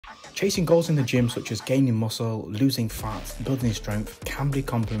Chasing goals in the gym, such as gaining muscle, losing fat, building strength, can be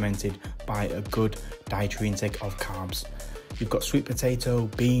complemented by a good dietary intake of carbs. You've got sweet potato,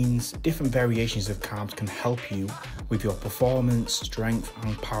 beans, different variations of carbs can help you with your performance, strength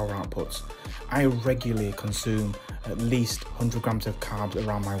and power outputs. I regularly consume at least 100 grams of carbs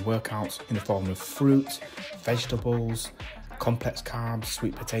around my workouts in the form of fruit, vegetables, complex carbs,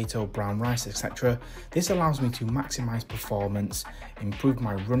 sweet potato, brown rice, etc. This allows me to maximize performance, improve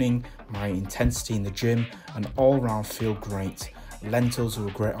my running, my intensity in the gym, and all around feel great. Lentils are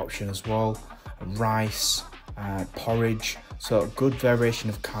a great option as well, rice, porridge. So a good variation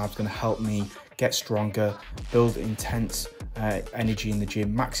of carbs going to help me get stronger, build intense energy in the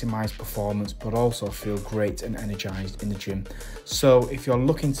gym, maximize performance, but also feel great and energized in the gym. So if you're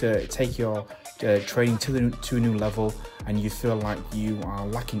looking to take your training to a new level and you feel like you are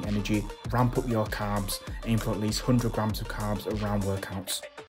lacking energy, ramp up your carbs, aim for at least 100 grams of carbs around workouts.